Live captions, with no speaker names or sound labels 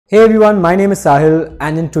Hey everyone, my name is Sahil,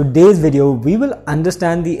 and in today's video we will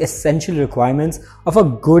understand the essential requirements of a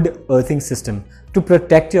good earthing system to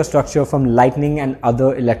protect your structure from lightning and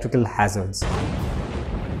other electrical hazards.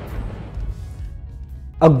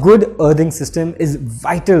 A good earthing system is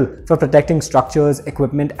vital for protecting structures,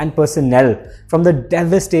 equipment and personnel from the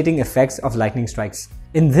devastating effects of lightning strikes.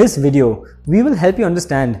 In this video, we will help you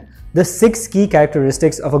understand the 6 key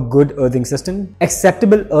characteristics of a good earthing system,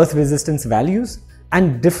 acceptable earth resistance values,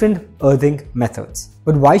 and different earthing methods.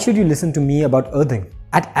 But why should you listen to me about earthing?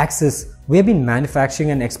 At Axis, we have been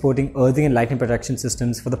manufacturing and exporting earthing and lightning protection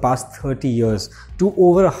systems for the past 30 years to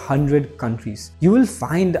over 100 countries. You will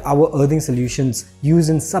find our earthing solutions used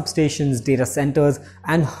in substations, data centers,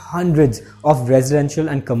 and hundreds of residential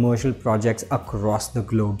and commercial projects across the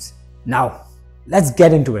globes. Now, let's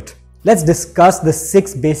get into it. Let's discuss the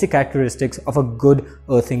 6 basic characteristics of a good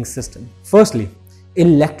earthing system. Firstly,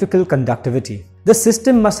 electrical conductivity. The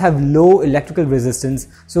system must have low electrical resistance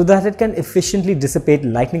so that it can efficiently dissipate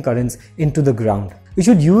lightning currents into the ground. You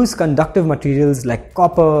should use conductive materials like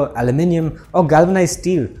copper, aluminium, or galvanized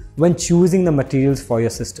steel when choosing the materials for your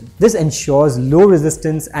system. This ensures low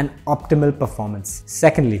resistance and optimal performance.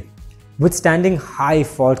 Secondly, withstanding high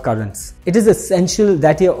fault currents. It is essential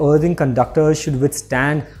that your earthing conductors should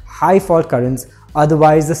withstand high fault currents,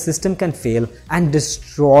 otherwise the system can fail and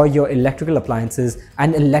destroy your electrical appliances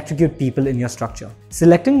and electrocute people in your structure.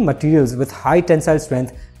 Selecting materials with high tensile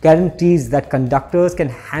strength guarantees that conductors can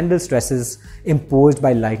handle stresses imposed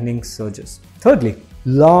by lightning surges. Thirdly,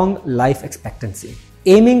 long life expectancy.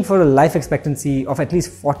 Aiming for a life expectancy of at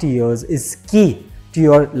least 40 years is key to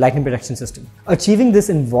your lightning protection system. Achieving this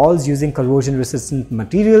involves using corrosion-resistant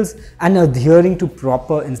materials and adhering to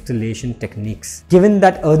proper installation techniques. Given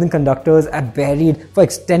that earthen conductors are buried for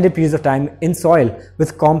extended periods of time in soil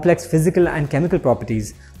with complex physical and chemical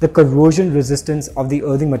properties, the corrosion resistance of the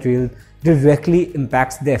earthing material directly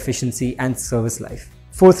impacts their efficiency and service life.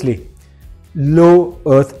 Fourthly, low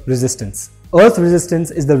earth resistance. Earth resistance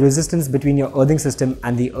is the resistance between your earthing system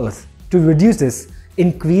and the earth. To reduce this,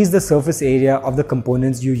 increase the surface area of the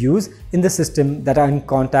components you use in the system that are in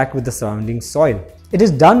contact with the surrounding soil. It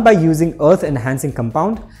is done by using earth enhancing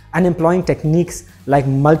compound and employing techniques like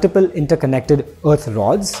multiple interconnected earth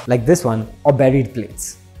rods like this one or buried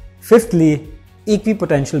plates. Fifthly,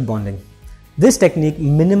 equipotential bonding. This technique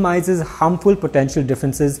minimizes harmful potential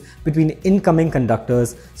differences between incoming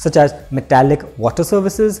conductors such as metallic water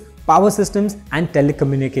services, power systems and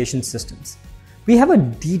telecommunication systems. We have a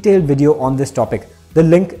detailed video on this topic. The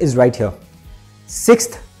link is right here.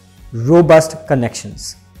 Sixth, robust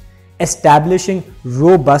connections. Establishing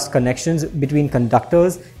robust connections between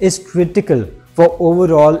conductors is critical for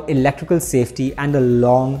overall electrical safety and a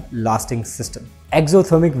long-lasting system.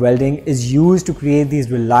 Exothermic welding is used to create these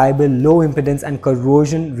reliable, low impedance and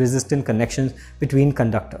corrosion-resistant connections between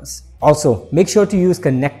conductors. Also, make sure to use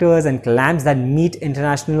connectors and clamps that meet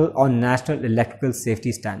international or national electrical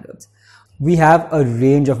safety standards. We have a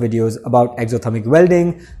range of videos about exothermic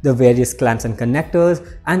welding, the various clamps and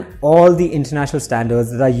connectors, and all the international standards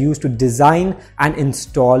that are used to design and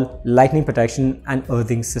install lightning protection and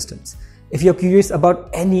earthing systems. If you're curious about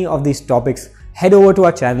any of these topics, head over to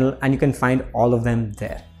our channel and you can find all of them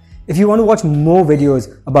there. If you want to watch more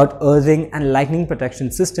videos about earthing and lightning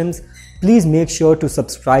protection systems, please make sure to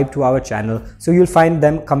subscribe to our channel so you'll find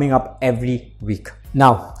them coming up every week.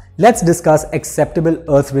 Now, let's discuss acceptable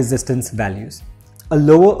earth resistance values. A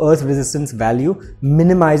lower earth resistance value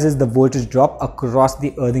minimizes the voltage drop across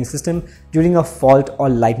the earthing system during a fault or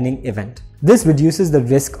lightning event. This reduces the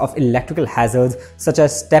risk of electrical hazards such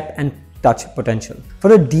as step and touch potential.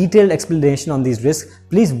 For a detailed explanation on these risks,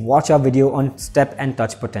 please watch our video on step and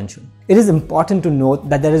touch potential. It is important to note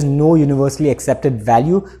that there is no universally accepted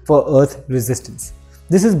value for earth resistance.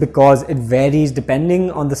 This is because it varies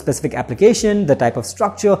depending on the specific application, the type of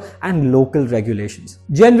structure, and local regulations.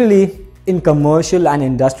 Generally, in commercial and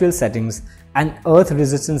industrial settings, an earth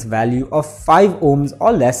resistance value of 5 ohms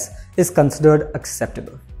or less is considered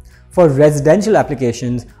acceptable. For residential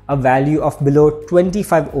applications, a value of below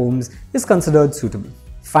 25 ohms is considered suitable.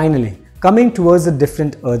 Finally, coming towards the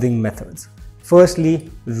different earthing methods.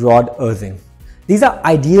 Firstly, rod earthing. These are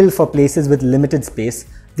ideal for places with limited space.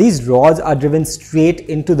 These rods are driven straight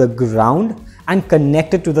into the ground and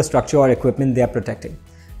connected to the structure or equipment they are protecting.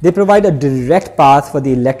 They provide a direct path for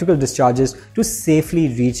the electrical discharges to safely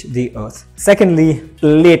reach the earth. Secondly,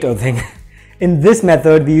 plate earthing. In this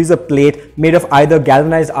method, we use a plate made of either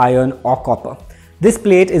galvanized iron or copper. This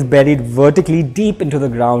plate is buried vertically deep into the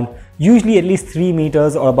ground, usually at least 3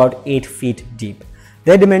 meters or about 8 feet deep.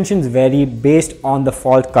 Their dimensions vary based on the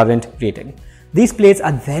fault current rating. These plates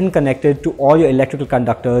are then connected to all your electrical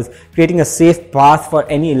conductors, creating a safe path for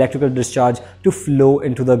any electrical discharge to flow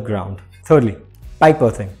into the ground. Thirdly, pipe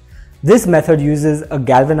earthing. This method uses a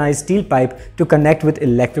galvanized steel pipe to connect with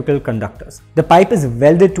electrical conductors. The pipe is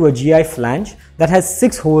welded to a GI flange that has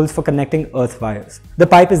 6 holes for connecting earth wires. The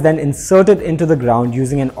pipe is then inserted into the ground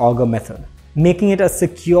using an auger method, making it a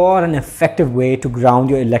secure and effective way to ground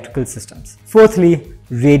your electrical systems. Fourthly,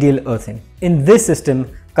 radial earthing. In this system,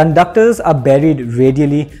 conductors are buried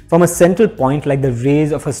radially from a central point like the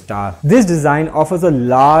rays of a star. This design offers a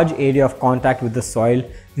large area of contact with the soil,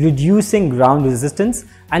 reducing ground resistance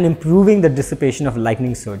and improving the dissipation of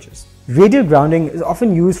lightning surges. Radial grounding is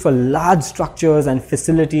often used for large structures and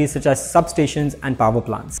facilities such as substations and power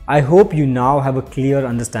plants. I hope you now have a clear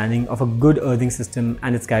understanding of a good earthing system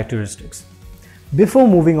and its characteristics. Before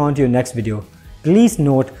moving on to your next video, please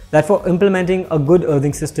note that for implementing a good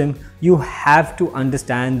earthing system, you have to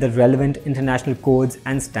understand the relevant international codes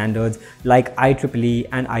and standards like IEEE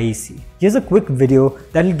and IEC. Here's a quick video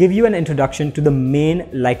that will give you an introduction to the main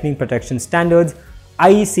lightning protection standards,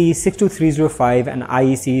 IEC 62305 and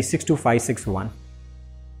IEC 62561.